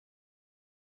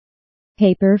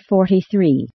Paper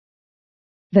 43.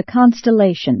 The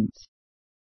Constellations.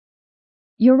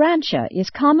 Urantia is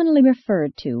commonly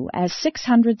referred to as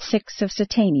 606 of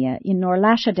Satania in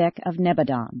Norlashadek of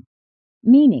Nebadon,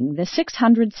 meaning the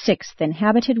 606th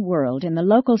inhabited world in the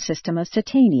local system of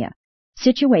Satania,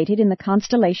 situated in the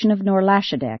constellation of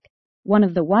Norlashadek, one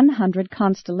of the 100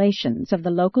 constellations of the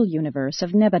local universe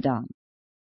of Nebadon.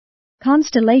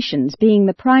 Constellations being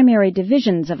the primary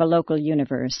divisions of a local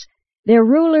universe, their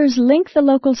rulers link the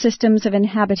local systems of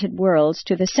inhabited worlds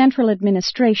to the central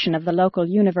administration of the local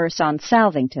universe on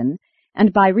Salvington,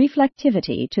 and by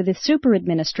reflectivity to the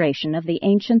super-administration of the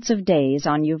Ancients of Days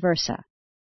on Uversa.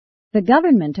 The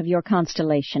government of your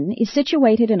constellation is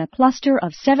situated in a cluster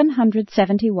of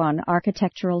 771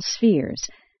 architectural spheres,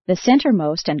 the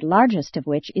centermost and largest of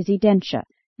which is Edentia,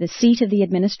 the seat of the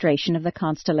administration of the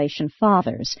constellation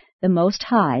Fathers, the Most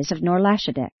Highs of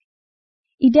Norlashadek.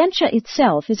 Edentia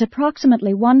itself is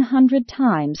approximately 100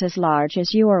 times as large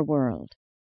as your world.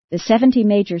 The 70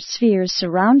 major spheres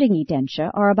surrounding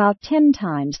Edentia are about 10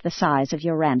 times the size of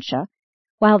Urantia,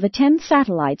 while the 10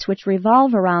 satellites which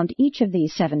revolve around each of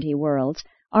these 70 worlds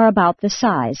are about the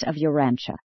size of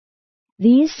Urantia.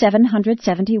 These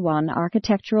 771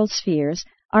 architectural spheres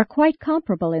are quite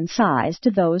comparable in size to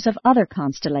those of other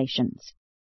constellations.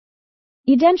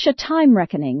 Edentia time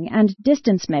reckoning and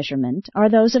distance measurement are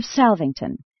those of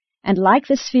Salvington, and like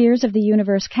the spheres of the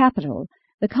universe capital,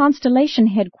 the constellation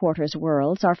headquarters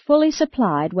worlds are fully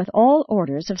supplied with all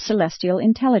orders of celestial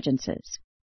intelligences.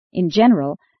 In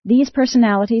general, these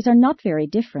personalities are not very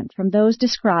different from those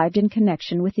described in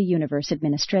connection with the universe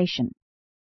administration.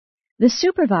 The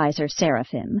supervisor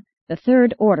seraphim, the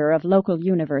third order of local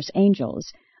universe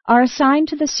angels, are assigned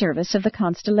to the service of the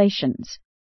constellations.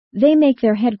 They make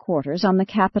their headquarters on the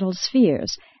capital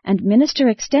spheres and minister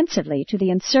extensively to the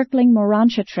encircling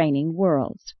Morantia training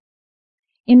worlds.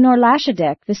 In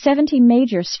Norlashadek, the 70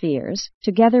 major spheres,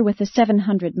 together with the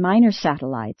 700 minor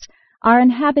satellites, are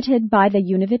inhabited by the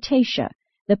Univitatia,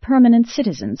 the permanent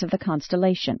citizens of the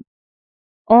constellation.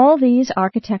 All these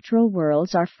architectural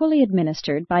worlds are fully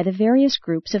administered by the various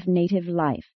groups of native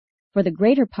life, for the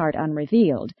greater part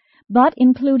unrevealed, but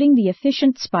including the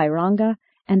efficient Spiranga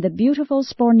and the beautiful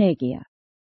Spornegia.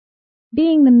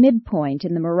 Being the midpoint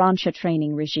in the Morantia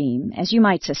training regime, as you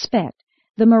might suspect,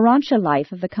 the Morantia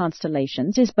life of the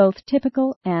constellations is both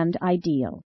typical and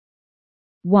ideal.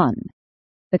 1.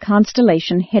 The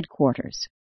constellation headquarters.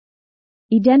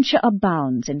 Edentia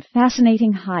abounds in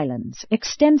fascinating highlands,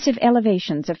 extensive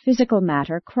elevations of physical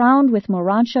matter crowned with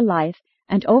Morantia life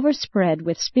and overspread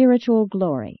with spiritual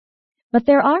glory. But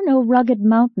there are no rugged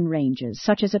mountain ranges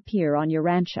such as appear on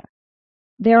Urantia.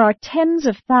 There are tens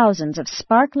of thousands of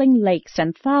sparkling lakes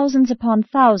and thousands upon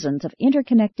thousands of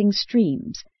interconnecting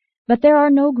streams, but there are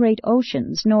no great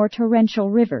oceans nor torrential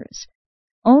rivers.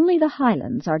 Only the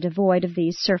highlands are devoid of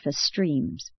these surface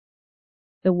streams.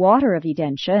 The water of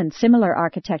Edentia and similar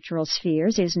architectural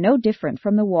spheres is no different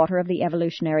from the water of the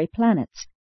evolutionary planets.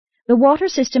 The water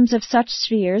systems of such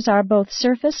spheres are both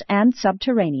surface and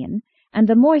subterranean, and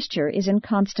the moisture is in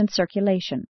constant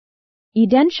circulation.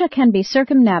 Edentia can be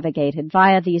circumnavigated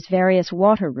via these various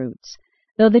water routes,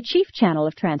 though the chief channel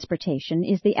of transportation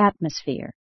is the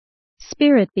atmosphere.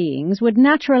 Spirit beings would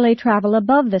naturally travel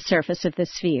above the surface of the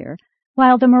sphere,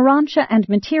 while the Morantia and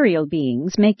material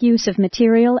beings make use of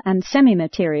material and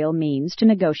semi-material means to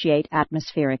negotiate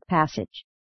atmospheric passage.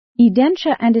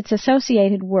 Edentia and its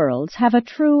associated worlds have a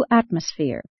true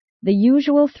atmosphere, the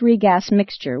usual three-gas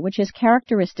mixture which is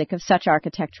characteristic of such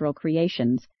architectural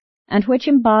creations, and which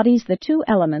embodies the two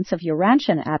elements of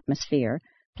Urantian atmosphere,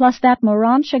 plus that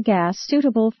Morantia gas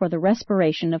suitable for the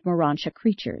respiration of Morantia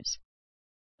creatures.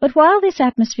 But while this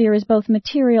atmosphere is both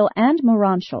material and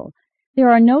Morantial, there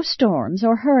are no storms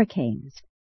or hurricanes.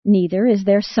 Neither is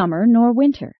there summer nor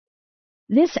winter.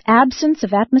 This absence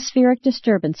of atmospheric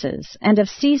disturbances and of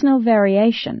seasonal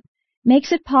variation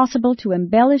makes it possible to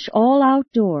embellish all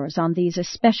outdoors on these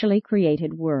especially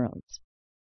created worlds.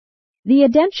 The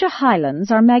Edentia highlands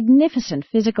are magnificent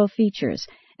physical features,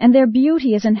 and their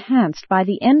beauty is enhanced by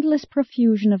the endless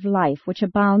profusion of life which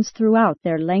abounds throughout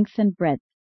their length and breadth.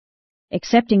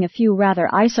 Excepting a few rather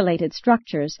isolated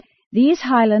structures, these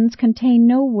highlands contain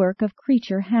no work of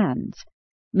creature hands.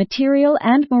 Material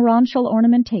and Morantial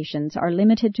ornamentations are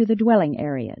limited to the dwelling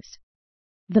areas.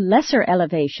 The lesser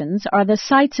elevations are the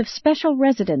sites of special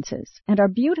residences and are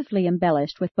beautifully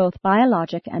embellished with both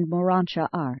biologic and Morantia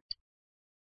art.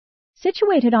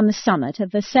 Situated on the summit of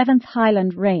the 7th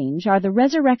Highland Range are the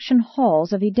resurrection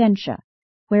halls of Edentia,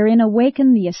 wherein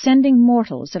awaken the ascending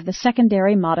mortals of the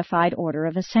secondary modified order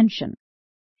of ascension.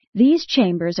 These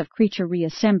chambers of creature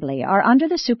reassembly are under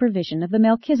the supervision of the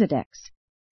Melchizedeks.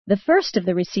 The first of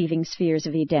the receiving spheres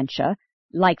of Edentia,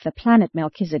 like the planet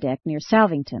Melchizedek near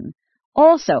Salvington,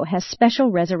 also has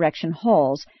special resurrection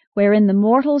halls wherein the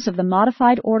mortals of the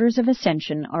modified orders of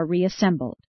ascension are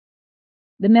reassembled.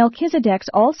 The Melchizedeks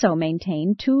also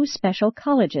maintain 2 special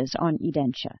colleges on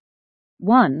Edentia.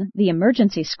 One, the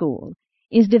Emergency School,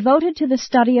 is devoted to the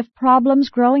study of problems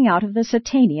growing out of the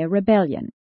Satania rebellion.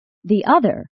 The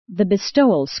other, the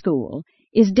Bestowal School,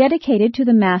 is dedicated to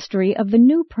the mastery of the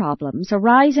new problems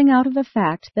arising out of the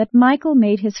fact that Michael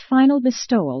made his final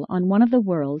bestowal on one of the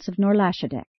worlds of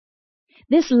Norlashadek.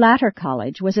 This latter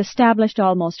college was established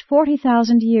almost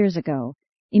 40,000 years ago,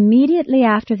 immediately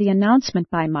after the announcement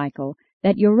by Michael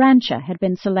that Urantia had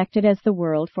been selected as the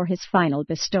world for his final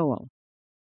bestowal.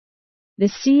 The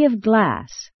Sea of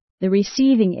Glass, the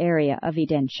receiving area of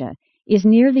Edentia, is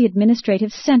near the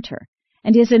administrative center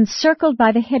and is encircled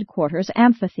by the headquarters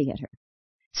amphitheater.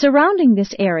 Surrounding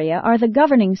this area are the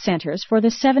governing centers for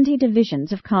the 70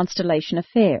 divisions of constellation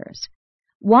affairs.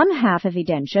 One half of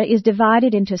Edentia is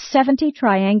divided into 70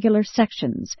 triangular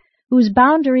sections, whose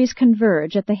boundaries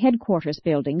converge at the headquarters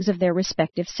buildings of their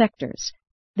respective sectors.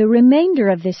 The remainder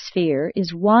of this sphere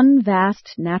is one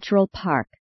vast natural park,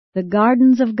 the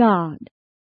Gardens of God.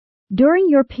 During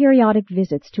your periodic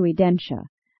visits to Edentia,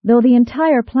 though the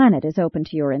entire planet is open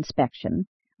to your inspection,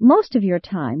 most of your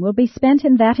time will be spent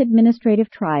in that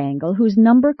administrative triangle whose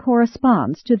number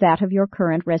corresponds to that of your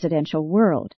current residential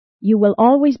world. You will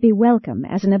always be welcome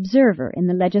as an observer in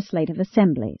the legislative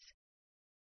assemblies.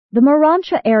 The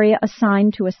Morontia area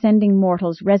assigned to ascending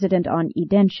mortals resident on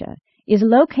Edentia is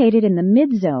located in the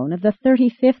mid-zone of the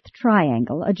 35th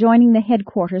triangle adjoining the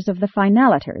headquarters of the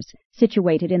Finaliters,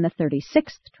 situated in the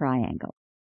 36th triangle.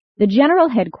 The general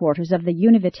headquarters of the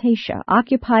Univitatia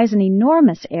occupies an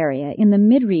enormous area in the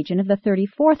mid-region of the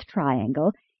 34th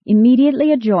triangle,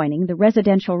 immediately adjoining the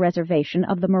residential reservation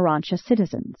of the Morontia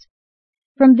citizens.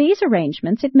 From these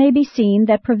arrangements it may be seen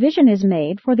that provision is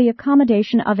made for the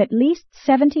accommodation of at least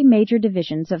 70 major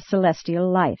divisions of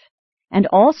celestial life, and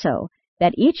also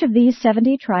that each of these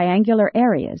 70 triangular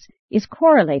areas is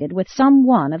correlated with some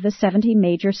one of the 70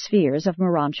 major spheres of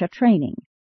Morontia training.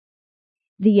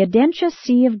 The Edentia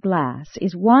Sea of Glass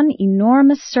is one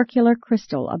enormous circular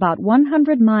crystal about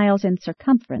 100 miles in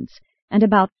circumference and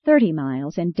about 30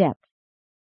 miles in depth.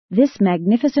 This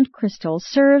magnificent crystal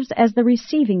serves as the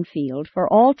receiving field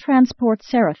for all transport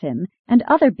seraphim and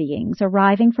other beings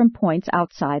arriving from points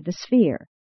outside the sphere.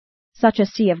 Such a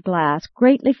sea of glass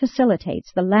greatly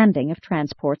facilitates the landing of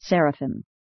transport seraphim.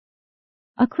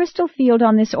 A crystal field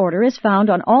on this order is found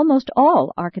on almost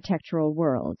all architectural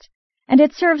worlds, and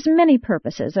it serves many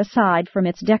purposes aside from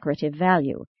its decorative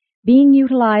value, being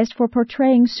utilized for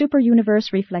portraying super-universe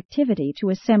reflectivity to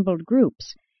assembled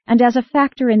groups, and as a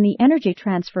factor in the energy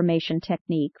transformation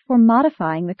technique for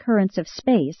modifying the currents of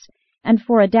space and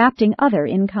for adapting other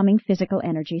incoming physical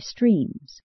energy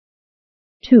streams.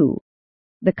 2.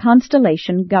 The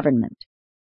Constellation Government.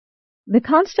 The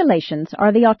constellations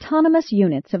are the autonomous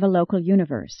units of a local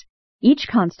universe, each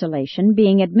constellation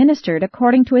being administered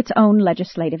according to its own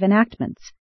legislative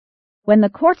enactments. When the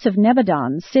courts of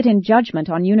Nebadon sit in judgment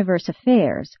on universe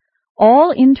affairs,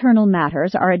 all internal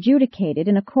matters are adjudicated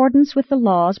in accordance with the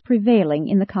laws prevailing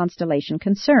in the constellation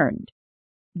concerned.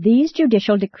 These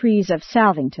judicial decrees of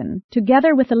Salvington,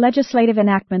 together with the legislative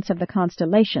enactments of the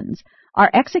constellations,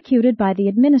 are executed by the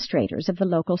administrators of the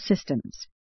local systems.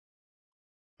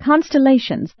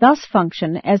 Constellations thus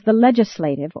function as the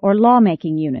legislative or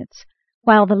lawmaking units,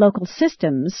 while the local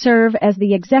systems serve as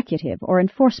the executive or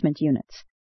enforcement units.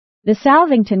 The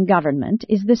Salvington government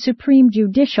is the supreme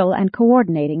judicial and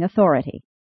coordinating authority.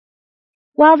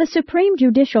 While the supreme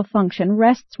judicial function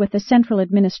rests with the central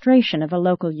administration of a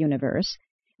local universe,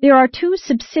 there are 2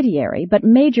 subsidiary but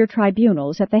major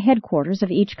tribunals at the headquarters of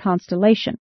each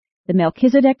constellation, the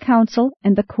Melchizedek Council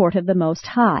and the Court of the Most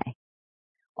High.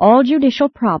 All judicial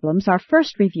problems are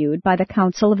first reviewed by the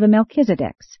Council of the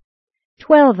Melchizedeks.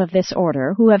 12 of this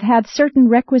order, who have had certain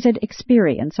requisite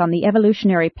experience on the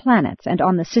evolutionary planets and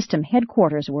on the system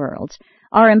headquarters worlds,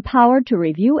 are empowered to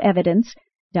review evidence,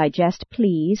 digest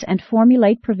pleas, and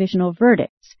formulate provisional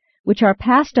verdicts, which are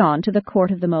passed on to the Court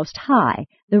of the Most High,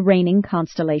 the reigning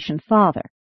constellation father.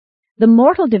 The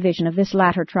mortal division of this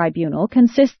latter tribunal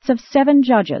consists of 7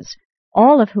 judges,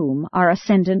 all of whom are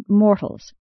ascendant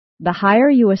mortals. The higher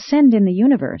you ascend in the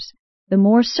universe, the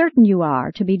more certain you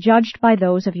are to be judged by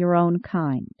those of your own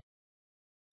kind.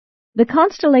 The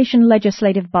constellation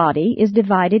legislative body is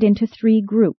divided into 3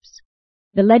 groups.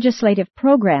 The legislative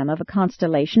program of a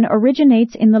constellation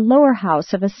originates in the lower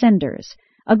house of ascenders,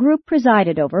 a group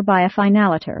presided over by a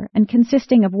finaliter and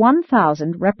consisting of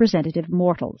 1,000 representative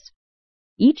mortals.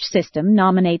 Each system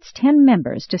nominates 10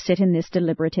 members to sit in this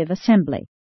deliberative assembly.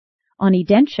 On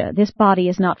Edentia, this body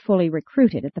is not fully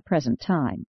recruited at the present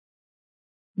time.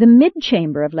 The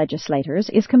mid-chamber of legislators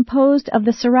is composed of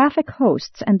the seraphic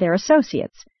hosts and their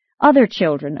associates, other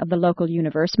children of the local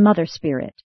universe Mother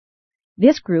Spirit.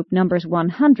 This group numbers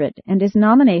 100 and is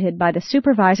nominated by the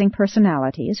supervising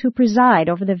personalities who preside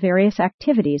over the various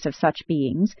activities of such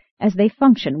beings as they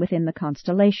function within the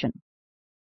constellation.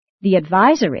 The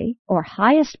advisory, or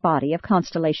highest body of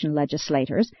constellation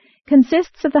legislators,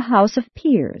 consists of the House of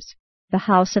Peers, the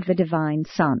House of the Divine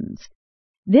Sons.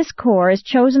 This corps is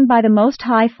chosen by the Most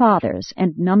High Fathers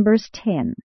and numbers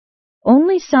 10.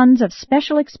 Only sons of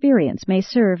special experience may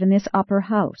serve in this upper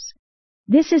house.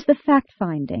 This is the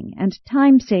fact-finding and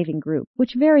time-saving group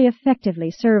which very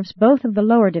effectively serves both of the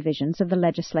lower divisions of the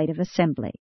Legislative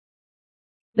Assembly.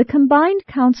 The combined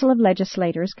Council of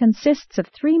Legislators consists of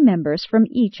 3 members from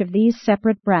each of these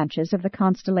separate branches of the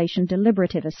Constellation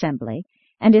Deliberative Assembly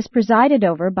and is presided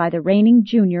over by the reigning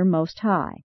Junior Most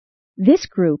High. This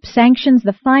group sanctions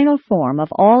the final form of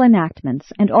all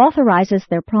enactments and authorizes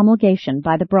their promulgation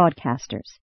by the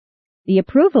broadcasters. The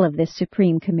approval of this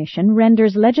Supreme Commission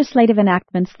renders legislative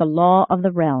enactments the law of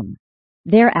the realm.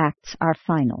 Their acts are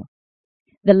final.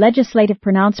 The legislative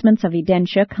pronouncements of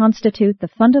Edentia constitute the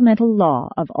fundamental law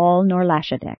of all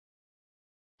Norlashadek.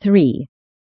 3.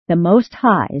 The Most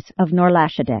Highs of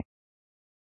Norlashadek.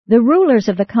 The rulers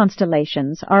of the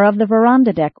constellations are of the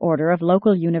Verandadek order of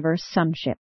local universe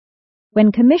sonship.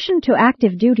 When commissioned to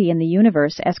active duty in the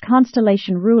universe as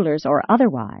constellation rulers or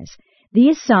otherwise,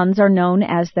 these sons are known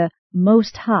as the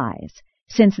Most Highs,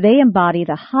 since they embody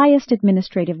the highest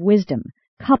administrative wisdom,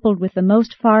 coupled with the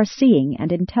most far-seeing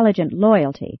and intelligent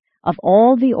loyalty of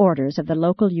all the orders of the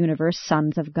local universe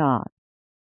sons of God.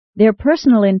 Their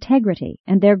personal integrity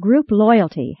and their group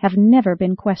loyalty have never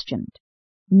been questioned.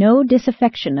 No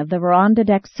disaffection of the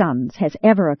Verandadek sons has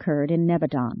ever occurred in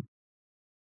Nebadon.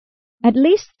 At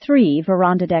least 3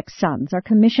 Verandadek sons are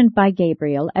commissioned by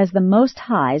Gabriel as the Most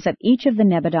Highs of each of the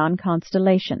Nebadon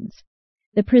constellations.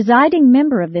 The presiding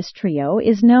member of this trio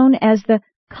is known as the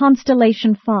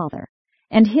Constellation Father,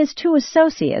 and his 2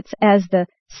 associates as the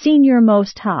Senior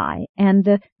Most High and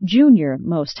the Junior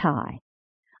Most High.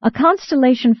 A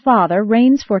Constellation Father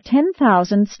reigns for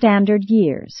 10,000 standard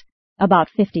years, about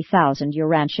 50,000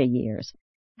 Urantia years,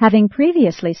 having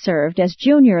previously served as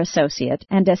junior associate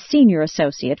and as senior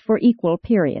associate for equal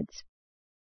periods.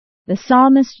 The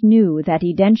psalmist knew that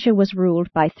Edentia was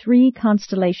ruled by 3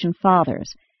 constellation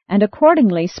fathers, and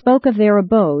accordingly spoke of their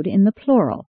abode in the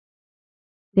plural.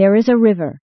 There is a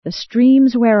river, the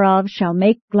streams whereof shall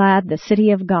make glad the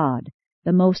city of God,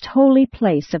 the most holy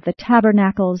place of the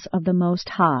tabernacles of the Most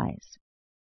Highs.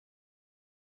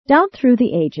 Down through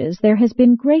the ages there has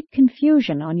been great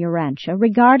confusion on Urantia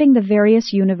regarding the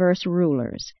various universe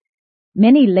rulers.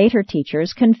 Many later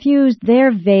teachers confused their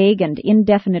vague and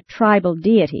indefinite tribal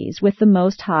deities with the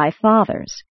Most High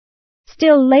Fathers.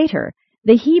 Still later,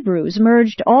 the Hebrews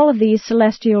merged all of these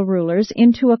celestial rulers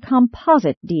into a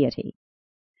composite deity.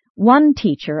 One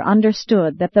teacher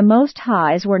understood that the Most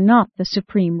Highs were not the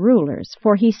supreme rulers,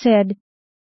 for he said,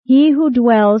 "He who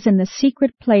dwells in the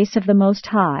secret place of the Most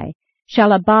High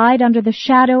shall abide under the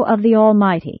shadow of the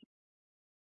Almighty."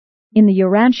 In the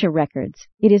Urantia records,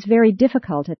 it is very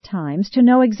difficult at times to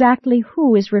know exactly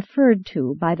who is referred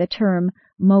to by the term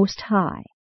Most High.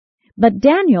 But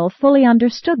Daniel fully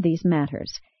understood these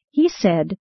matters. He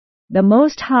said, "The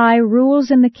Most High rules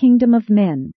in the kingdom of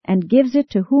men, and gives it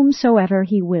to whomsoever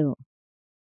he will."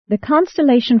 The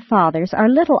constellation fathers are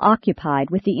little occupied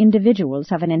with the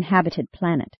individuals of an inhabited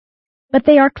planet, but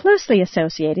they are closely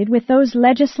associated with those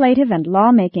legislative and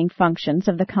law-making functions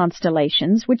of the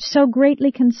constellations which so greatly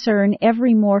concern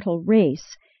every mortal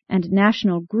race and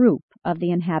national group of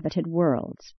the inhabited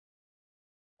worlds.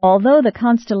 Although the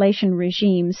constellation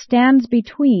regime stands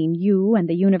between you and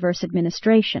the universe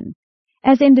administration,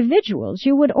 as individuals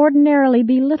you would ordinarily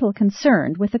be little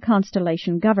concerned with the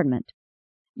constellation government.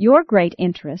 Your great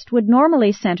interest would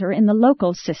normally center in the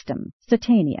local system,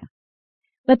 Satania.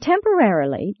 But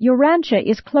temporarily, Urantia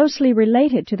is closely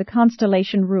related to the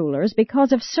constellation rulers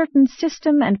because of certain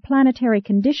system and planetary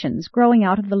conditions growing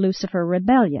out of the Lucifer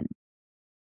rebellion.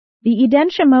 The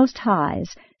Edentia Most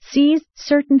Highs seized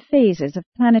certain phases of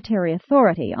planetary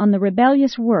authority on the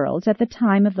rebellious worlds at the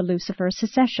time of the Lucifer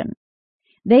secession.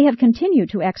 They have continued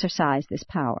to exercise this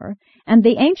power, and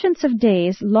the Ancients of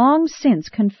Days long since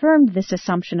confirmed this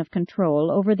assumption of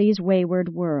control over these wayward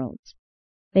worlds.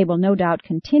 They will no doubt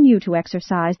continue to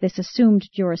exercise this assumed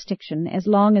jurisdiction as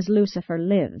long as Lucifer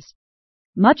lives.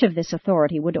 Much of this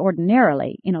authority would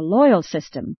ordinarily, in a loyal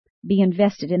system, be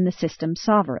invested in the system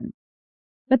sovereign.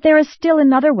 But there is still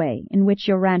another way in which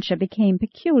Urantia became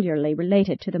peculiarly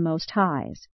related to the Most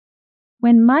Highs.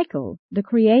 When Michael, the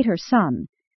Creator's son,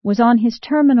 was on his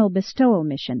terminal bestowal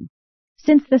mission,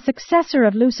 since the successor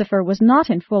of Lucifer was not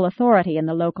in full authority in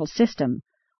the local system,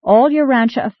 all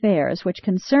Urantia affairs which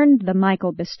concerned the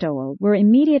Michael bestowal were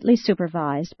immediately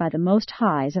supervised by the Most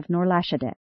Highs of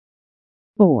Nor-Lashadek.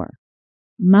 4.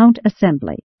 Mount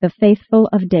Assembly, the Faithful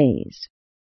of Days.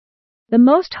 The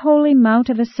most holy Mount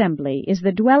of Assembly is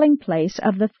the dwelling place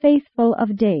of the Faithful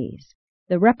of Days,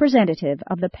 the representative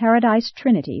of the Paradise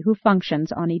Trinity who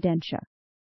functions on Edentia.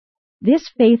 This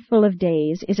Faithful of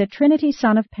Days is a Trinity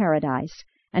Son of Paradise,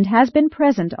 and has been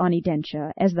present on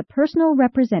Edentia as the personal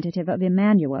representative of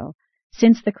Emmanuel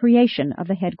since the creation of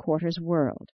the headquarters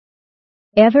world.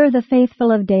 Ever the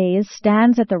Faithful of Days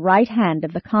stands at the right hand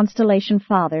of the Constellation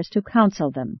Fathers to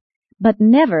counsel them, but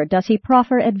never does he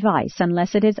proffer advice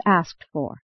unless it is asked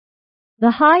for.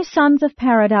 The high sons of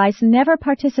Paradise never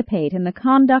participate in the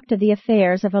conduct of the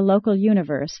affairs of a local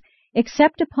universe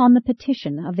except upon the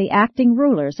petition of the acting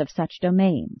rulers of such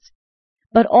domains.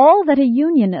 But all that a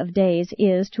union of days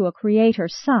is to a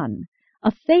Creator's Son,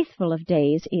 a Faithful of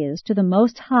Days is to the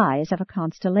Most Highs of a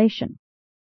constellation.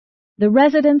 The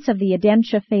residence of the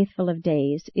Edentia Faithful of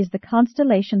Days is the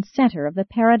constellation center of the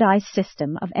Paradise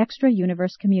system of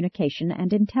extra-universe communication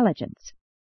and intelligence.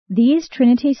 These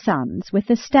Trinity Sons, with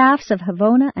the staffs of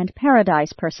Havona and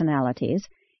Paradise personalities,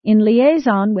 in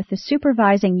liaison with the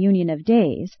supervising Union of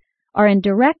Days, are in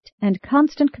direct and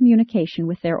constant communication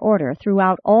with their order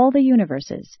throughout all the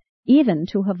universes, even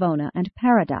to Havona and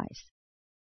Paradise.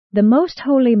 The Most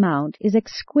Holy Mount is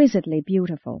exquisitely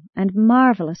beautiful and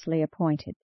marvelously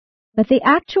appointed, but the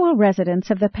actual residence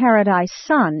of the Paradise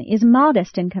Sun is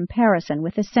modest in comparison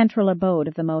with the central abode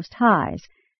of the Most Highs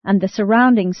and the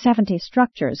surrounding 70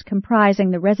 structures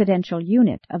comprising the residential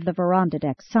unit of the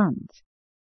Verondadek Sons.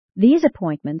 These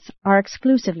appointments are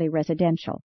exclusively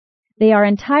residential. They are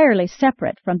entirely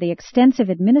separate from the extensive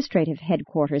administrative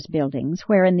headquarters buildings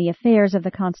wherein the affairs of the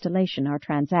constellation are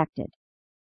transacted.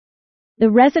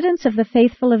 The residence of the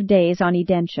Faithful of Days on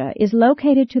Edentia is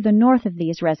located to the north of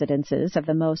these residences of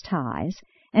the Most Highs,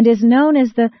 and is known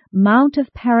as the Mount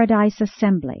of Paradise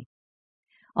Assembly.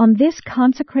 On this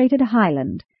consecrated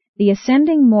highland, the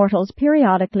ascending mortals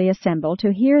periodically assemble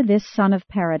to hear this Son of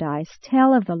Paradise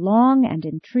tell of the long and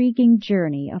intriguing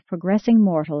journey of progressing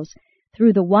mortals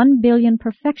through the 1 billion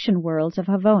perfection worlds of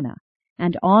Havona,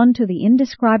 and on to the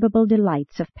indescribable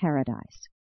delights of Paradise.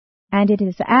 And it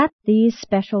is at these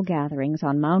special gatherings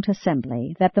on Mount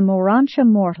Assembly that the Morantia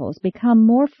mortals become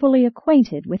more fully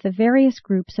acquainted with the various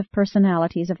groups of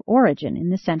personalities of origin in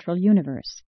the central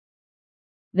universe.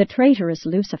 The traitorous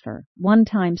Lucifer,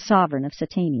 one-time sovereign of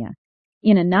Satania,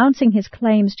 in announcing his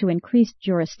claims to increased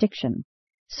jurisdiction,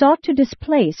 sought to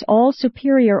displace all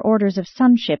superior orders of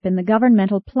sonship in the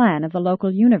governmental plan of the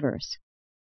local universe.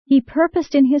 He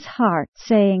purposed in his heart,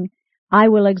 saying, "I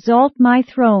will exalt my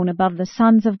throne above the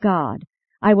sons of God.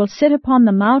 I will sit upon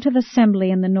the Mount of Assembly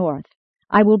in the north.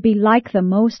 I will be like the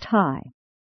Most High."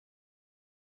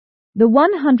 The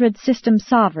 100 system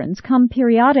sovereigns come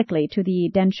periodically to the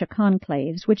Edentia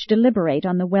conclaves which deliberate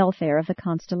on the welfare of the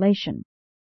constellation.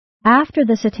 After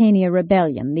the Satania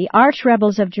rebellion, the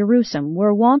arch-rebels of Jerusalem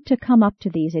were wont to come up to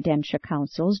these Edentia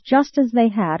councils just as they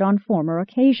had on former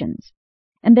occasions,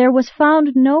 and there was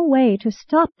found no way to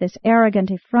stop this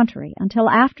arrogant effrontery until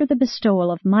after the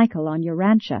bestowal of Michael on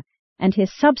Urantia and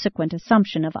his subsequent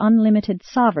assumption of unlimited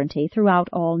sovereignty throughout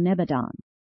all Nebadon.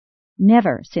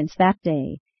 Never since that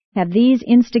day have these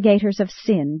instigators of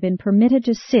sin been permitted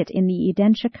to sit in the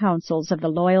Edentia councils of the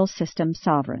loyal system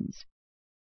sovereigns.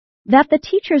 That the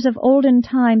teachers of olden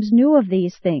times knew of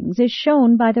these things is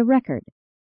shown by the record.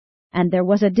 And there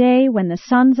was a day when the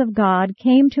sons of God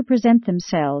came to present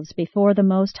themselves before the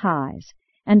Most Highs,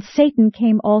 and Satan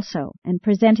came also and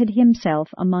presented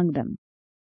himself among them.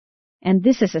 And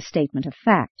this is a statement of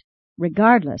fact,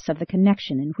 regardless of the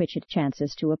connection in which it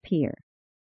chances to appear.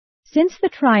 Since the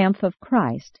triumph of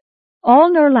Christ,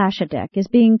 all Nor-Lashadek is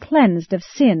being cleansed of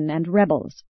sin and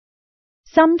rebels.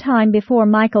 Some time before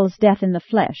Michael's death in the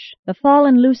flesh, the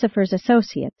fallen Lucifer's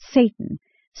associate, Satan,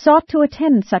 sought to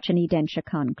attend such an Edentia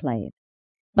conclave.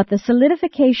 But the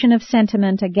solidification of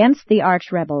sentiment against the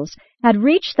arch-rebels had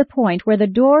reached the point where the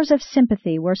doors of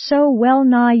sympathy were so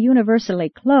well-nigh universally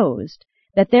closed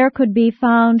that there could be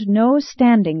found no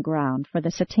standing ground for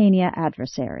the Satania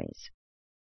adversaries.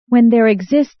 When there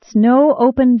exists no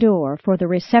open door for the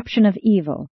reception of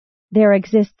evil, there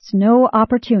exists no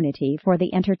opportunity for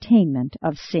the entertainment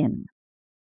of sin.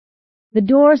 The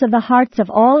doors of the hearts of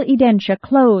all Edentia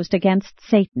closed against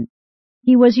Satan.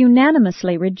 He was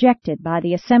unanimously rejected by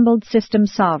the assembled system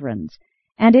sovereigns,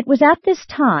 and it was at this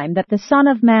time that the Son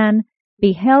of Man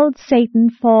beheld Satan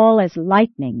fall as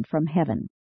lightning from heaven.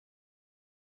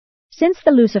 Since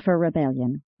the Lucifer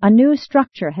Rebellion, a new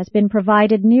structure has been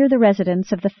provided near the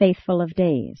residence of the Faithful of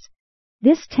Days.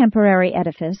 This temporary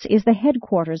edifice is the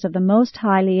headquarters of the Most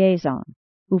High Liaison,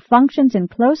 who functions in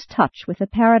close touch with the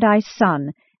Paradise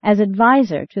Sun as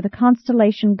advisor to the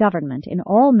constellation government in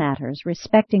all matters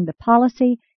respecting the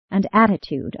policy and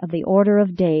attitude of the Order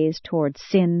of Days towards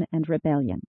sin and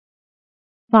rebellion.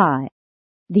 5.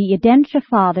 The Edentia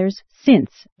Fathers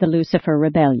since the Lucifer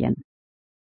Rebellion.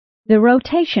 The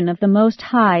rotation of the Most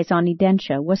Highs on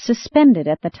Edentia was suspended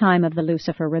at the time of the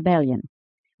Lucifer Rebellion.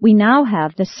 We now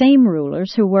have the same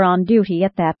rulers who were on duty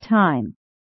at that time.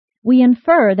 We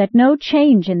infer that no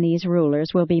change in these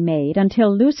rulers will be made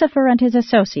until Lucifer and his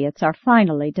associates are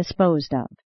finally disposed of.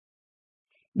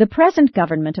 The present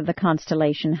government of the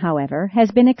constellation, however,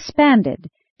 has been expanded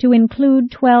to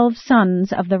include 12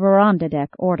 sons of the Verandadek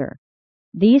order.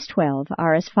 These 12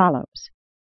 are as follows.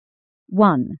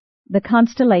 1. The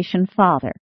Constellation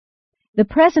Father. The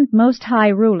present Most High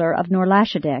Ruler of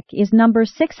Norlashadek is number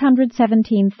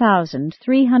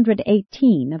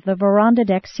 617,318 of the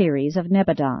Verandadek series of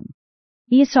Nebadon.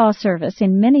 He saw service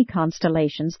in many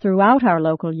constellations throughout our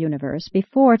local universe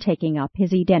before taking up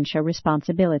his Edentia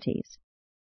responsibilities.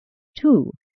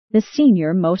 2. The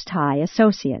Senior Most High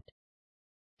Associate.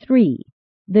 3.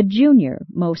 The Junior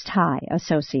Most High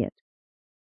Associate.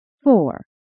 4.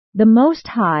 The Most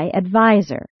High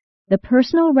Advisor, the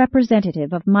personal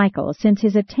representative of Michael since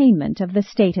his attainment of the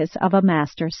status of a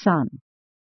Master Son.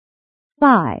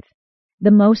 5.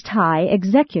 The Most High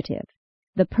Executive,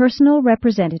 the personal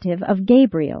representative of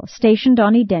Gabriel stationed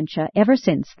on Edentia ever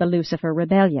since the Lucifer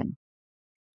Rebellion.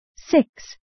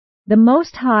 6. The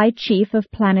Most High Chief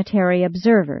of Planetary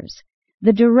Observers,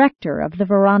 the director of the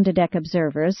Verandadek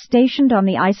Observers stationed on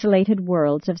the isolated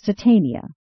worlds of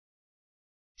Satania.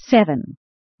 7.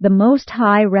 The Most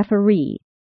High Referee,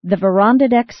 the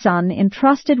Verandadek Sun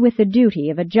entrusted with the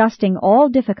duty of adjusting all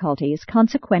difficulties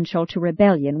consequential to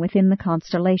rebellion within the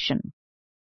constellation.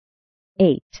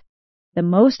 8. The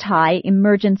Most High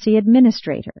Emergency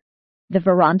Administrator, the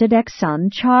Verandadek Sun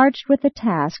charged with the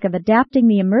task of adapting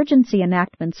the emergency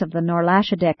enactments of the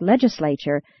Norlashadek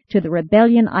legislature to the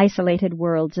rebellion-isolated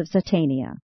worlds of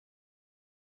Satania.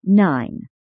 9.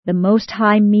 The Most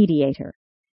High Mediator,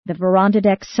 the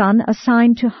Verandadek Sun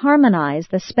assigned to harmonize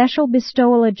the special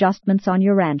bestowal adjustments on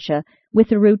Urantia with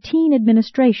the routine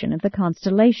administration of the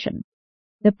constellation.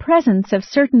 The presence of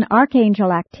certain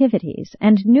archangel activities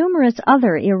and numerous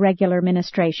other irregular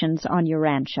ministrations on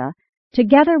Urantia,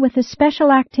 together with the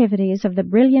special activities of the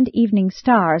brilliant evening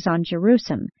stars on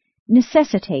Jerusalem,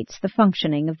 necessitates the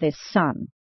functioning of this sun.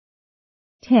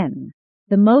 10.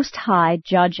 The Most High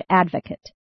Judge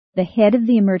Advocate, the head of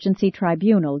the emergency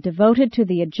tribunal devoted to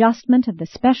the adjustment of the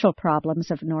special problems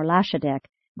of Norlashadek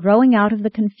growing out of the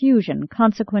confusion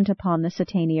consequent upon the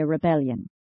Satania Rebellion.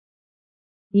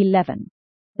 11.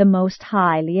 The Most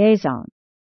High Liaison,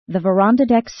 the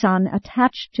Verandadek Sun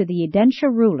attached to the Edentia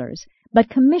rulers, but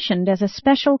commissioned as a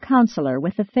special counselor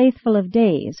with the Faithful of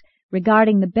Days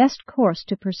regarding the best course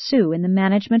to pursue in the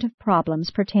management of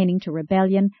problems pertaining to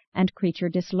rebellion and creature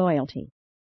disloyalty.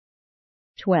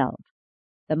 12.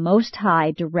 The Most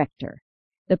High Director,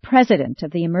 the President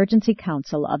of the Emergency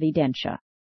Council of Edentia.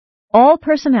 All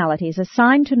personalities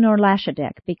assigned to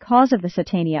Norlashadek because of the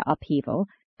Satania upheaval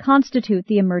constitute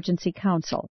the Emergency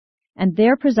Council, and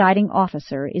their presiding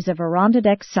officer is a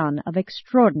Verandadek Sun of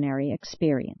extraordinary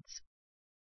experience.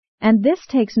 And this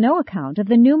takes no account of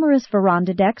the numerous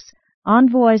Verandadeks,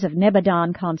 envoys of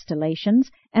Nebadon constellations,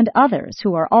 and others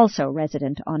who are also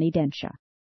resident on Edentia.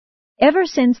 Ever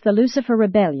since the Lucifer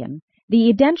Rebellion,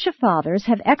 the Edentia Fathers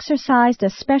have exercised a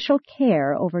special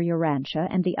care over Urantia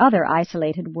and the other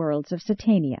isolated worlds of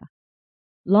Satania.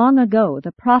 Long ago,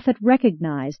 the prophet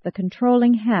recognized the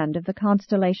controlling hand of the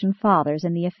Constellation Fathers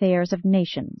in the affairs of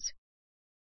nations.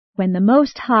 When the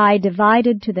Most High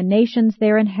divided to the nations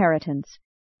their inheritance,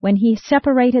 when he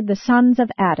separated the sons of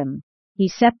Adam, he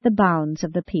set the bounds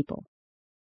of the people.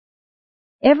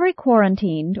 Every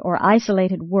quarantined or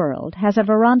isolated world has a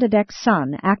Verandadek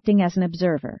Sun acting as an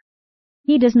observer.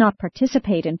 He does not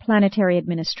participate in planetary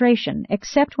administration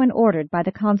except when ordered by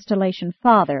the Constellation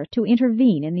Father to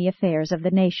intervene in the affairs of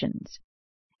the nations.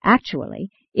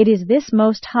 Actually, it is this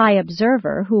Most High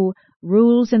Observer who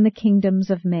rules in the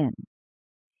kingdoms of men.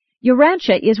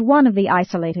 Urantia is one of the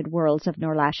isolated worlds of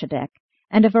Norlashadek,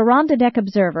 and a Verandadek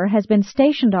observer has been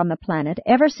stationed on the planet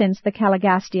ever since the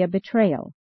Caligastia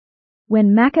betrayal.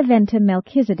 When Macaventa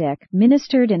Melchizedek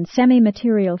ministered in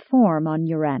semi-material form on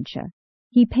Urantia,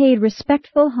 he paid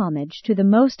respectful homage to the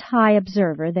Most High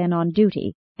Observer then on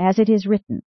duty, as it is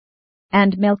written,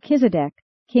 "And Melchizedek,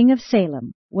 king of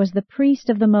Salem, was the priest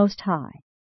of the Most High."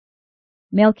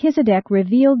 Melchizedek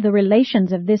revealed the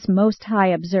relations of this Most High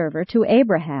Observer to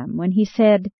Abraham when he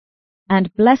said,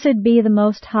 "And blessed be the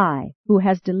Most High, who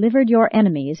has delivered your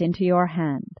enemies into your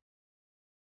hand."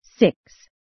 6.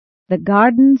 The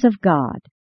Gardens of God.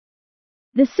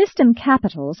 The system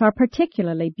capitals are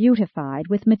particularly beautified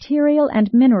with material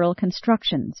and mineral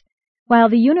constructions, while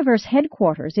the universe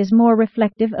headquarters is more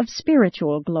reflective of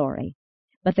spiritual glory.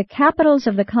 But the capitals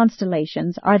of the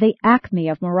constellations are the acme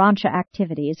of Morontia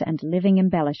activities and living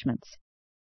embellishments.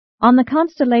 On the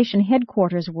constellation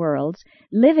headquarters worlds,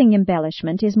 living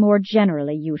embellishment is more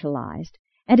generally utilized,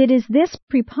 and it is this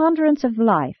preponderance of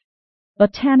life,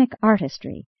 botanic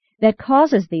artistry, that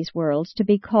causes these worlds to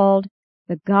be called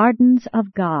the Gardens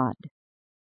of God.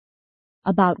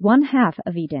 About 1/2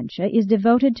 of Edentia is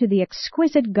devoted to the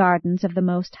exquisite gardens of the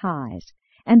Most Highs,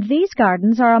 and these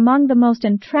gardens are among the most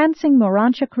entrancing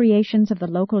Morontia creations of the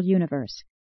local universe.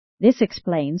 This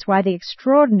explains why the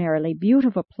extraordinarily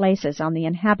beautiful places on the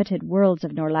inhabited worlds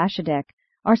of Norlashadek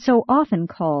are so often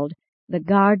called the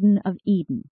Garden of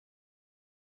Eden.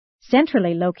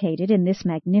 Centrally located in this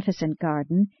magnificent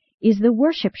garden is the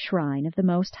worship shrine of the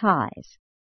Most Highs.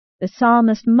 The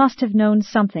psalmist must have known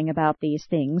something about these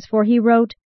things, for he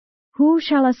wrote, "Who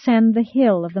shall ascend the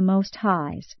hill of the Most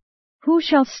Highs? Who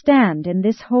shall stand in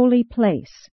this holy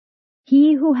place?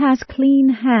 He who has clean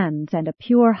hands and a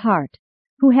pure heart,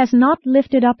 who has not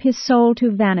lifted up his soul to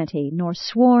vanity, nor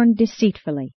sworn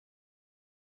deceitfully."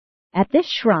 At this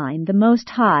shrine the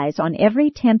Most Highs, on every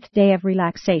 10th day of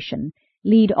relaxation,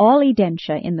 lead all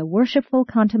Edentia in the worshipful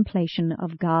contemplation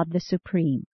of God the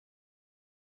Supreme.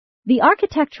 The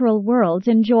architectural worlds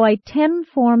enjoy 10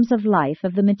 forms of life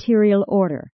of the material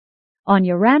order. On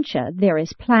Urantia there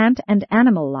is plant and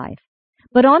animal life,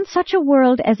 but on such a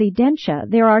world as Edentia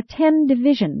there are 10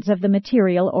 divisions of the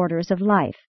material orders of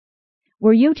life.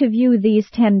 Were you to view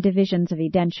these 10 divisions of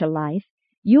Edentia life,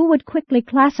 you would quickly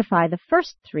classify the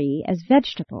first 3 as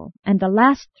vegetable and the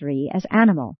last 3 as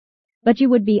animal, but you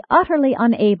would be utterly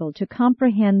unable to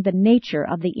comprehend the nature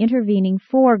of the intervening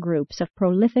 4 groups of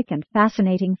prolific and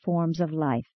fascinating forms of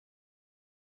life.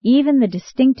 Even the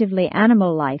distinctively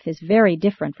animal life is very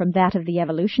different from that of the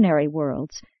evolutionary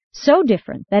worlds, so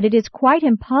different that it is quite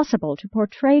impossible to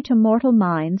portray to mortal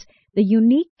minds the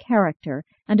unique character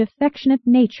and affectionate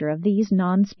nature of these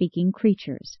non-speaking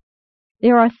creatures.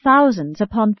 There are thousands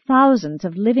upon thousands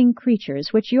of living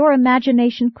creatures which your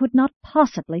imagination could not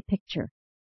possibly picture.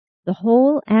 The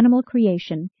whole animal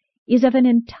creation is of an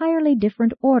entirely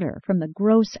different order from the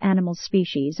gross animal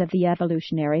species of the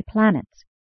evolutionary planets.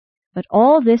 But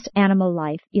all this animal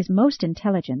life is most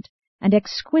intelligent and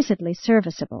exquisitely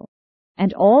serviceable,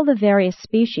 and all the various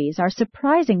species are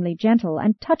surprisingly gentle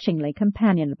and touchingly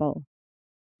companionable.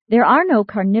 There are no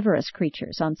carnivorous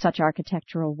creatures on such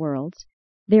architectural worlds.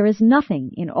 There is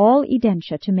nothing in all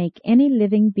Edentia to make any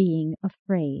living being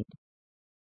afraid.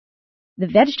 The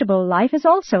vegetable life is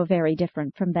also very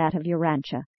different from that of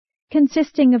Urantia,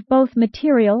 consisting of both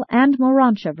material and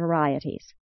Morontia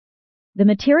varieties. The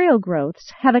material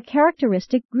growths have a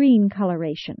characteristic green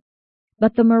coloration,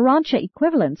 but the Morontia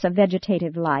equivalents of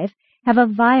vegetative life have a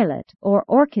violet or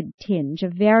orchid tinge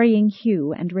of varying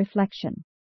hue and reflection.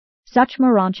 Such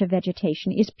Morontia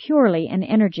vegetation is purely an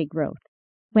energy growth.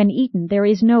 When eaten, there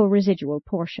is no residual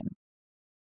portion.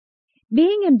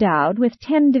 Being endowed with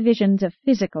 10 divisions of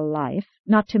physical life,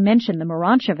 not to mention the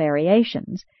Morontia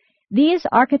variations, these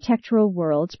architectural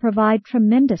worlds provide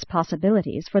tremendous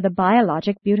possibilities for the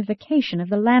biologic beautification of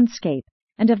the landscape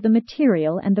and of the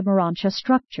material and the Morontia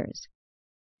structures.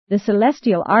 The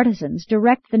celestial artisans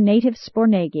direct the native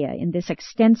Spornagia in this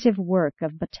extensive work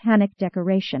of botanic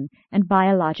decoration and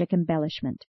biologic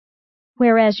embellishment.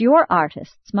 Whereas your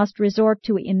artists must resort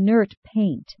to inert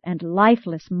paint and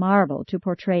lifeless marble to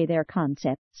portray their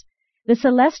concepts, the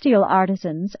celestial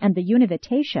artisans and the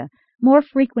Univitatia more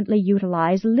frequently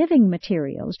utilize living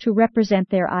materials to represent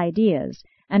their ideas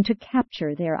and to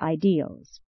capture their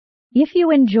ideals. If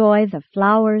you enjoy the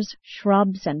flowers,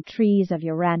 shrubs, and trees of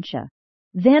Urantia,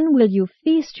 then will you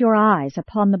feast your eyes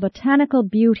upon the botanical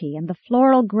beauty and the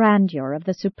floral grandeur of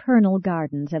the supernal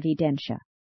gardens of Edentia.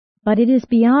 But it is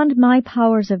beyond my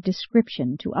powers of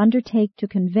description to undertake to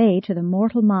convey to the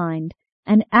mortal mind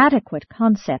an adequate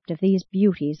concept of these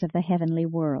beauties of the heavenly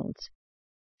worlds.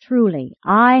 Truly,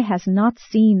 eye has not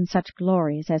seen such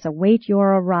glories as await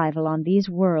your arrival on these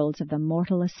worlds of the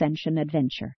mortal ascension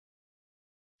adventure.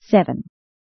 7.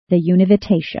 The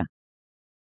Univitatia.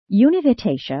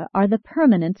 Univitatia are the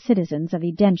permanent citizens of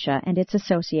Edentia and its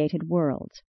associated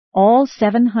worlds, all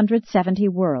 770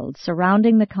 worlds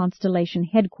surrounding the constellation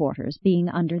headquarters being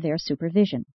under their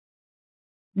supervision.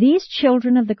 These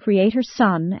children of the Creator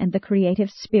Sun and the Creative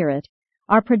Spirit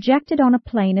are projected on a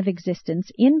plane of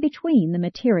existence in between the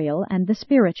material and the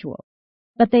spiritual,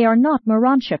 but they are not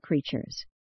Morontia creatures.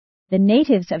 The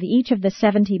natives of each of the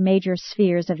 70 major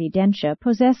spheres of Edentia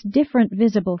possess different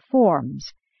visible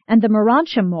forms, and the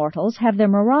Morontia mortals have their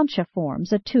Morontia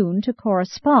forms attuned to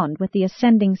correspond with the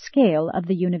ascending scale of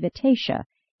the Univitatia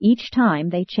each time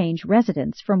they change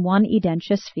residence from one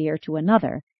Edentia sphere to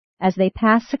another, as they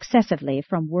pass successively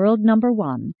from world number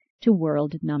 1 to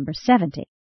world number 70.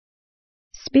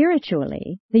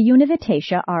 Spiritually, the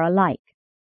Univitatia are alike.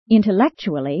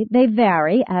 Intellectually, they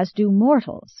vary as do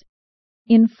mortals.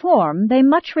 In form, they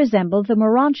much resemble the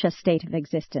Morontia state of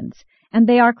existence, and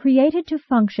they are created to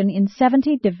function in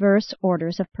 70 diverse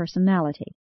orders of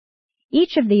personality.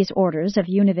 Each of these orders of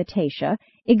Univitatia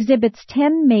exhibits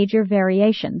 10 major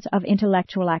variations of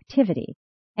intellectual activity,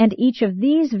 and each of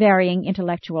these varying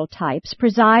intellectual types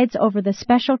presides over the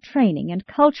special training and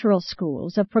cultural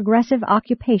schools of progressive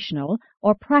occupational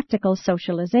or practical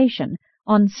socialization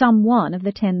on some one of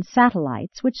the 10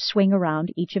 satellites which swing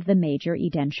around each of the major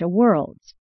Edentia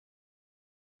worlds.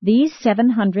 These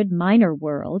 700 minor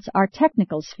worlds are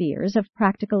technical spheres of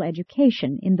practical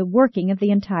education in the working of the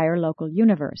entire local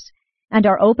universe, and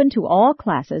are open to all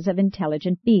classes of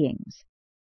intelligent beings.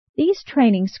 These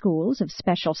training schools of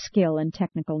special skill and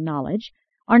technical knowledge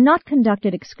are not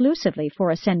conducted exclusively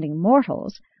for ascending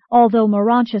mortals, although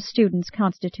Morontia students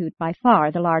constitute by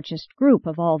far the largest group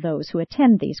of all those who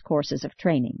attend these courses of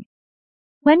training.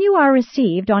 When you are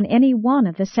received on any one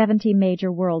of the 70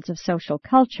 major worlds of social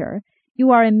culture,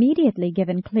 you are immediately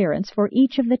given clearance for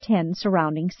each of the 10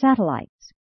 surrounding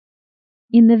satellites.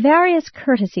 In the various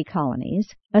courtesy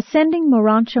colonies, ascending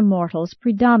Morontia mortals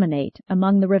predominate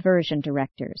among the reversion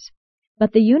directors,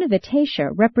 but the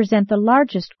Univitatia represent the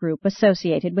largest group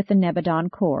associated with the Nebadon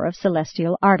Corps of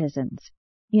celestial artisans.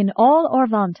 In all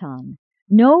Orvantan,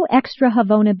 no extra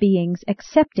Havona beings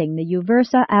excepting the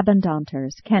Uversa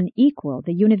Abundanters can equal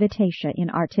the Univitatia in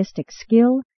artistic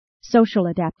skill, social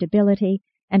adaptability,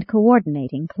 and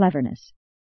coordinating cleverness.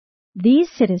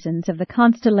 These citizens of the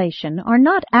constellation are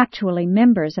not actually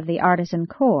members of the artisan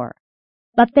corps,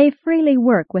 but they freely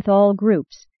work with all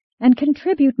groups and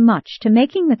contribute much to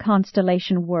making the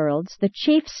constellation worlds the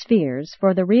chief spheres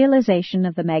for the realization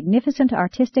of the magnificent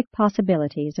artistic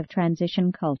possibilities of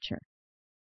transition culture.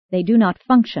 They do not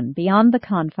function beyond the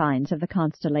confines of the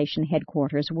constellation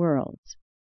headquarters worlds.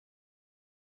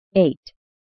 8.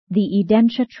 The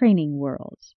Edentia Training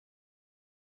Worlds.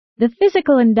 The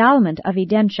physical endowment of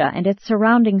Edentia and its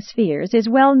surrounding spheres is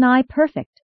well nigh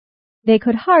perfect. They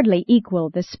could hardly equal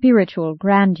the spiritual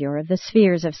grandeur of the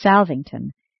spheres of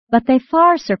Salvington, but they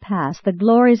far surpass the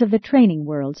glories of the training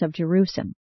worlds of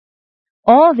Jerusalem.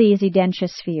 All these Edentia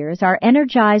spheres are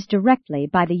energized directly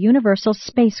by the universal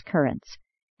space currents,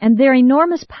 and their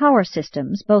enormous power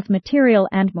systems, both material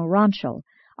and morontial,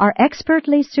 are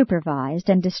expertly supervised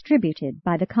and distributed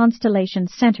by the constellation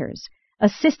centers,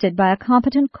 assisted by a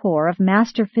competent corps of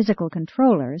master physical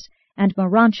controllers and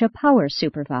Morontia power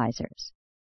supervisors.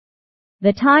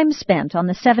 The time spent on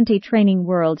the 70 training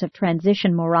worlds of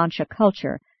transition Morontia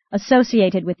culture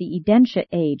associated with the Edentia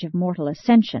age of mortal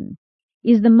ascension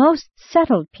is the most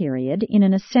settled period in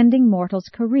an ascending mortal's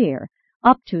career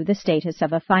up to the status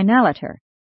of a finaliter.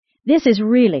 This is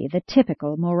really the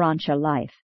typical Morontia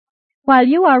life. While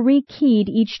you are rekeyed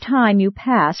each time you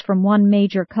pass from one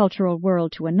major cultural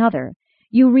world to another,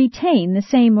 you retain the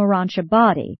same Morontia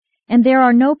body, and there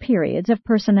are no periods of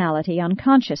personality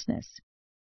unconsciousness.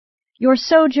 Your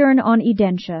sojourn on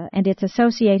Edentia and its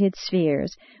associated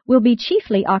spheres will be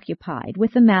chiefly occupied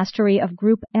with the mastery of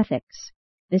group ethics,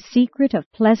 the secret of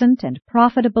pleasant and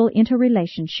profitable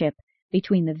interrelationship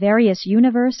between the various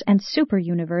universe and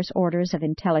super-universe orders of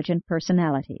intelligent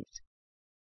personalities.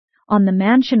 On the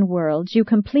mansion worlds you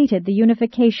completed the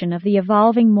unification of the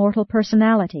evolving mortal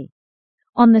personality.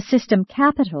 On the system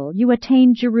capital you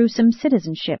attained Jerusalem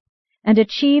citizenship and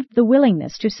achieved the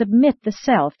willingness to submit the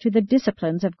self to the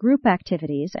disciplines of group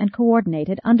activities and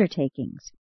coordinated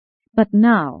undertakings. But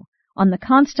now, on the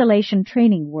constellation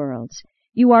training worlds,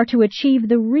 you are to achieve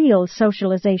the real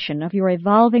socialization of your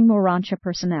evolving Morontia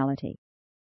personality.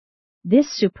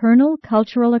 This supernal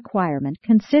cultural acquirement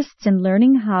consists in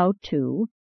learning how to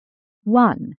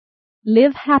 1.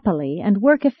 Live happily and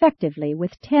work effectively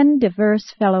with 10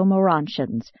 diverse fellow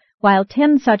Morontians, while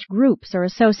 10 such groups are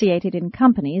associated in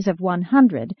companies of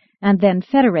 100 and then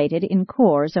federated in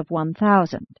corps of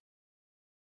 1,000.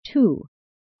 2.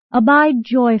 Abide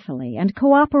joyfully and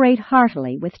cooperate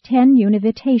heartily with 10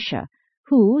 Univitatia,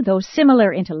 who, though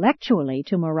similar intellectually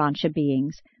to Morantia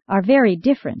beings, are very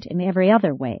different in every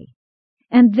other way.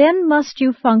 And then must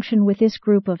you function with this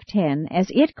group of 10 as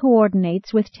it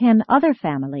coordinates with 10 other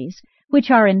families, which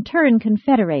are in turn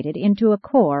confederated into a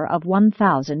core of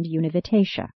 1,000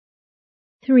 Univitatia.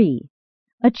 3.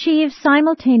 Achieve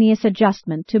simultaneous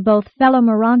adjustment to both fellow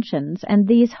Morantians and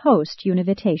these host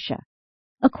Univitatia.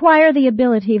 Acquire the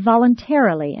ability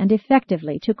voluntarily and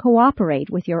effectively to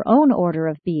cooperate with your own order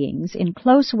of beings in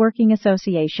close working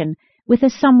association with a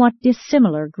somewhat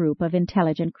dissimilar group of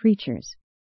intelligent creatures.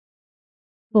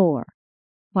 4.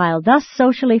 While thus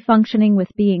socially functioning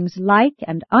with beings like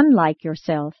and unlike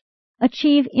yourself,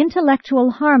 achieve intellectual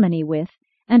harmony with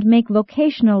and make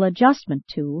vocational adjustment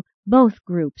to both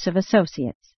groups of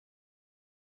associates.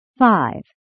 5.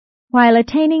 While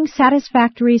attaining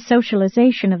satisfactory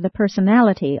socialization of the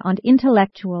personality on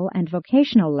intellectual and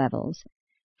vocational levels,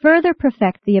 further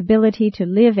perfect the ability to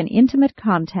live in intimate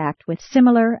contact with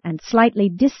similar and slightly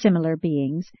dissimilar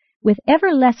beings with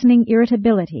ever-lessening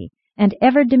irritability and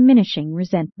ever-diminishing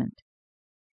resentment.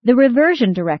 The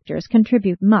reversion directors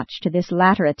contribute much to this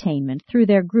latter attainment through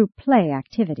their group play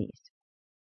activities.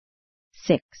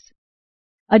 6.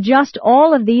 Adjust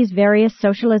all of these various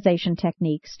socialization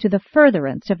techniques to the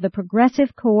furtherance of the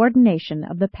progressive coordination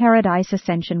of the Paradise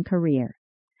Ascension career.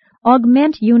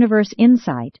 Augment universe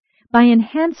insight by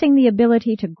enhancing the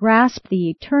ability to grasp the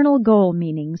eternal goal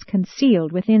meanings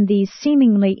concealed within these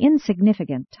seemingly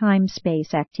insignificant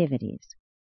time-space activities.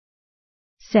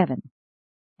 7.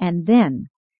 And then,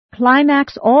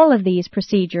 climax all of these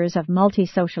procedures of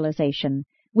multi-socialization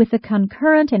with the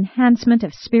concurrent enhancement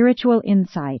of spiritual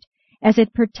insight as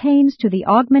it pertains to the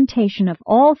augmentation of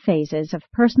all phases of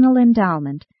personal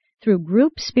endowment through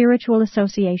group spiritual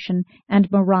association and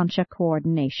Morantia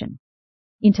coordination.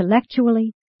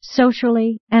 Intellectually,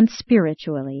 socially, and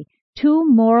spiritually, 2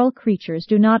 moral creatures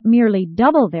do not merely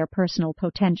double their personal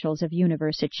potentials of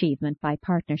universe achievement by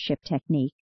partnership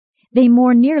technique, they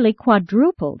more nearly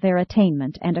quadruple their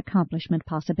attainment and accomplishment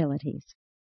possibilities.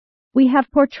 We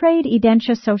have portrayed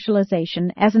Edentia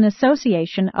socialization as an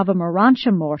association of a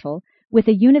Morantia mortal with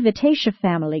a Univitatia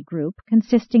family group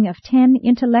consisting of 10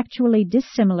 intellectually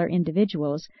dissimilar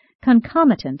individuals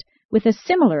concomitant with a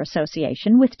similar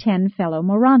association with 10 fellow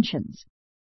Morantians.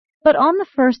 But on the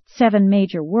first 7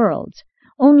 major worlds,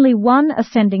 only one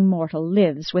ascending mortal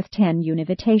lives with 10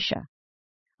 Univitatia.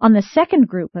 On the second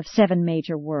group of 7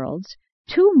 major worlds,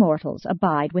 2 mortals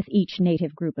abide with each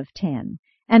native group of 10,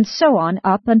 and so on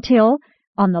up until,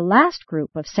 on the last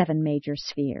group of 7 major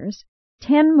spheres,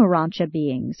 10 Morantia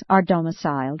beings are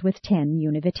domiciled with 10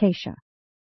 Univitatia.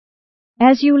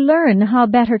 As you learn how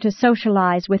better to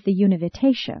socialize with the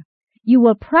Univitatia, you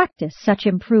will practice such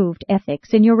improved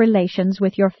ethics in your relations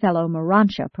with your fellow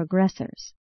Morantia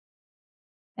progressors.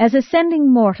 As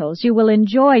ascending mortals, you will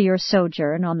enjoy your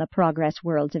sojourn on the progress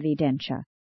worlds of Edentia,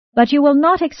 but you will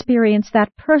not experience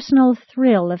that personal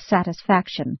thrill of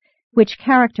satisfaction which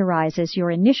characterizes your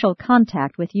initial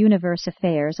contact with universe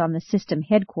affairs on the system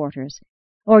headquarters,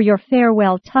 or your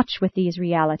farewell touch with these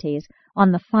realities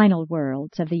on the final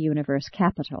worlds of the universe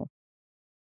capital.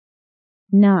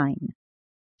 9.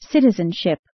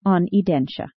 Citizenship on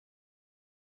Edentia.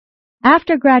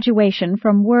 After graduation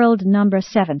from world number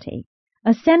 70,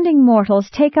 ascending mortals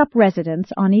take up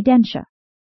residence on Edentia.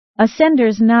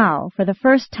 Ascenders now, for the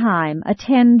first time,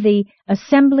 attend the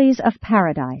Assemblies of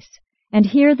Paradise and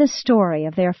hear the story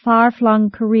of their far-flung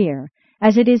career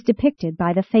as it is depicted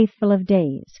by the Faithful of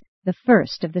Days, the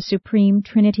first of the Supreme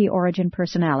Trinity Origin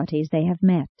personalities they have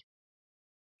met.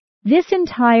 This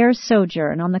entire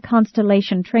sojourn on the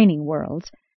constellation training worlds,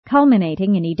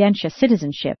 culminating in Edentia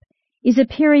citizenship, is a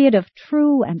period of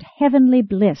true and heavenly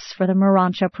bliss for the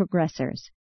Morantia progressors.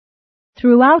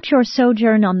 Throughout your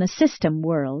sojourn on the system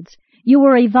worlds, you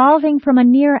were evolving from a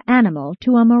near animal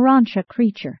to a Morantia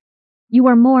creature. You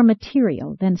are more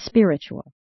material than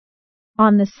spiritual.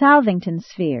 On the Southington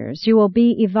spheres, you will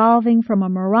be evolving from a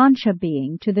Morantia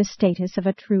being to the status of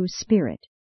a true spirit.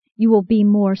 You will be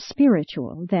more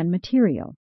spiritual than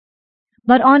material.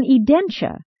 But on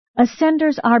Edentia,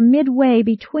 ascenders are midway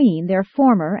between their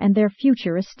former and their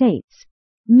future estates,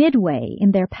 midway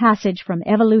in their passage from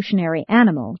evolutionary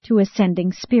animal to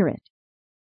ascending spirit.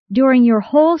 During your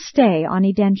whole stay on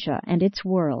Edentia and its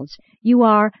worlds, you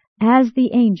are as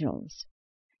the angels.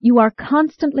 You are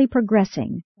constantly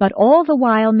progressing, but all the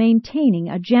while maintaining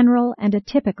a general and a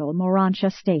typical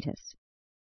Morantia status.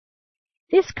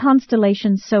 This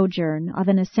constellation sojourn of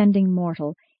an ascending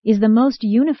mortal is the most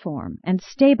uniform and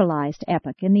stabilized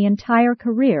epoch in the entire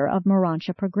career of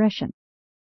Morantia progression.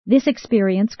 This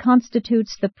experience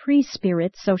constitutes the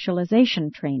pre-spirit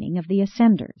socialization training of the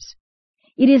ascenders.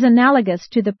 It is analogous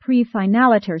to the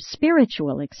pre-finaliter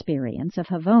spiritual experience of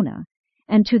Havona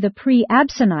and to the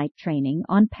pre-absonite training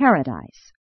on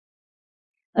Paradise.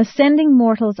 Ascending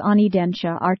mortals on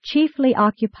Edentia are chiefly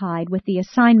occupied with the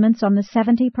assignments on the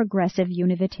 70 progressive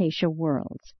Univitation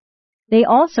worlds. They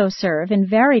also serve in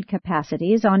varied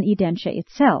capacities on Edentia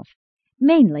itself,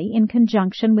 mainly in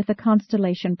conjunction with the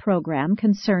constellation program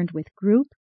concerned with group,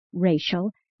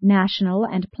 racial, national,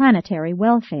 and planetary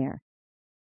welfare.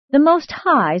 The Most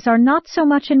Highs are not so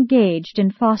much engaged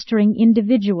in fostering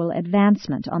individual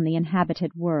advancement on the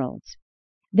inhabited worlds.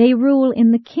 They rule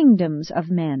in the kingdoms of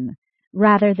men,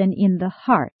 rather than in the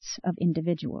hearts of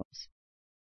individuals.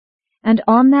 And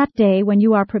on that day when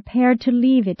you are prepared to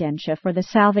leave Edentia for the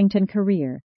Salvington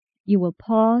career, you will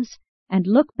pause and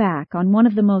look back on one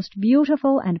of the most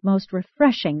beautiful and most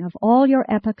refreshing of all your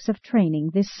epochs of training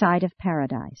this side of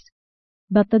Paradise.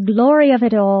 But the glory of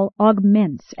it all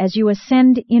augments as you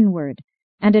ascend inward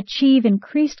and achieve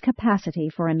increased capacity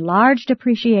for enlarged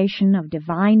appreciation of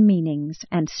divine meanings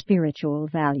and spiritual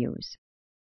values.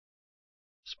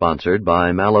 Sponsored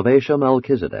by Malavesha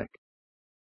Melchizedek.